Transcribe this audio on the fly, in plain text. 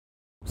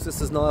folks,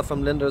 this is Niall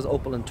from Linders,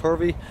 Opel and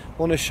Turvey. I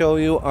want to show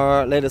you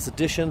our latest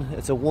addition.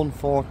 It's a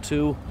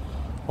 142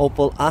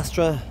 Opel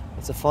Astra.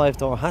 It's a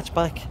 5-door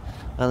hatchback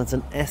and it's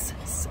an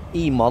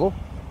SE model.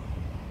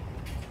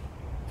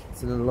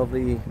 It's in a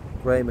lovely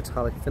grey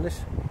metallic finish.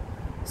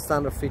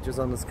 Standard features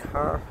on this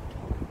car.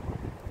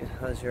 It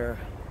has your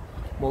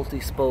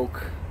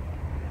multi-spoke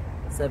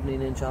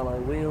 17-inch alloy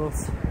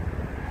wheels,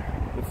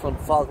 your front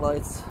fog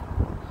lights,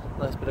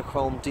 nice bit of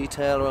chrome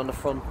detail around the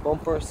front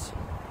bumpers.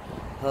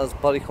 Has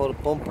body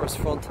coated bumpers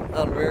front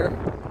and rear,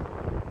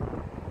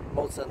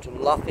 both central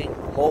locking,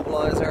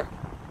 mobiliser,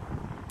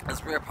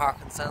 has rear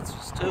parking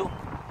sensors too.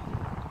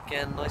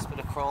 Again, nice bit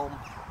of chrome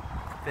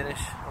finish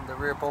on the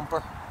rear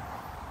bumper.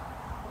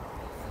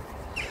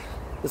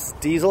 This is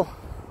diesel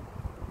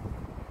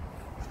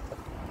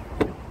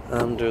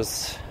and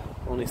there's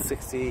only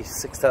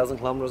 66,000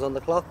 kilometers on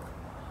the clock.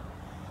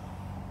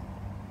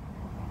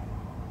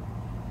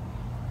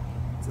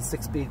 It's a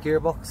 6-speed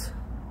gearbox.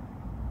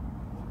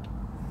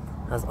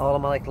 Has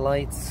automatic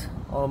lights,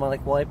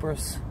 automatic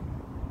wipers,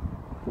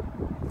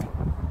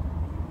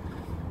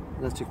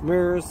 electric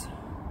mirrors,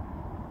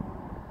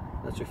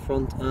 electric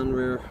front and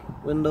rear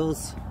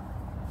windows.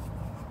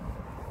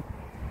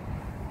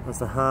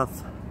 Has a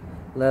half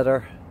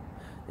leather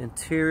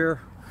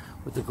interior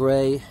with the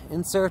grey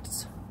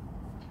inserts.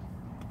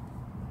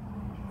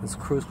 Has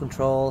cruise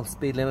control,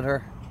 speed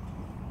limiter,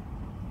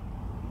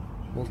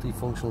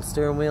 multifunctional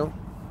steering wheel.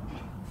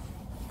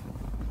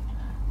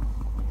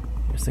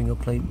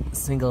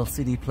 Single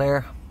CD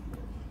player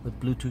with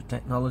Bluetooth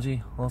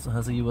technology. Also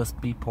has a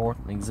USB port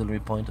and auxiliary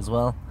point as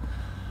well.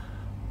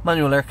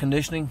 Manual air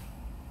conditioning.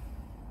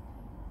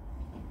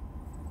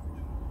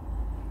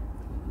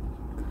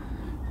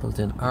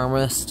 Built-in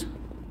armrest.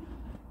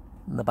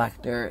 In the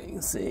back there you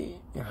can see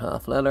your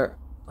half leather.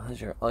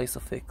 Has your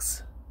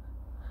Isofix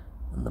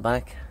in the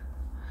back.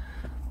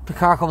 The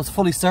car comes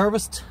fully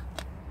serviced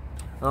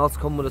and also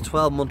comes with a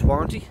 12-month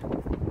warranty.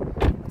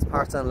 It's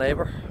parts and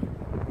labour.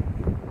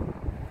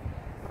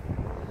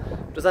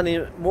 If there's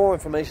any more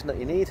information that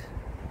you need,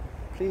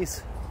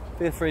 please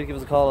feel free to give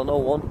us a call on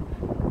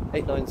 01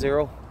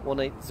 890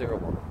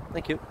 1801.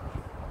 Thank you.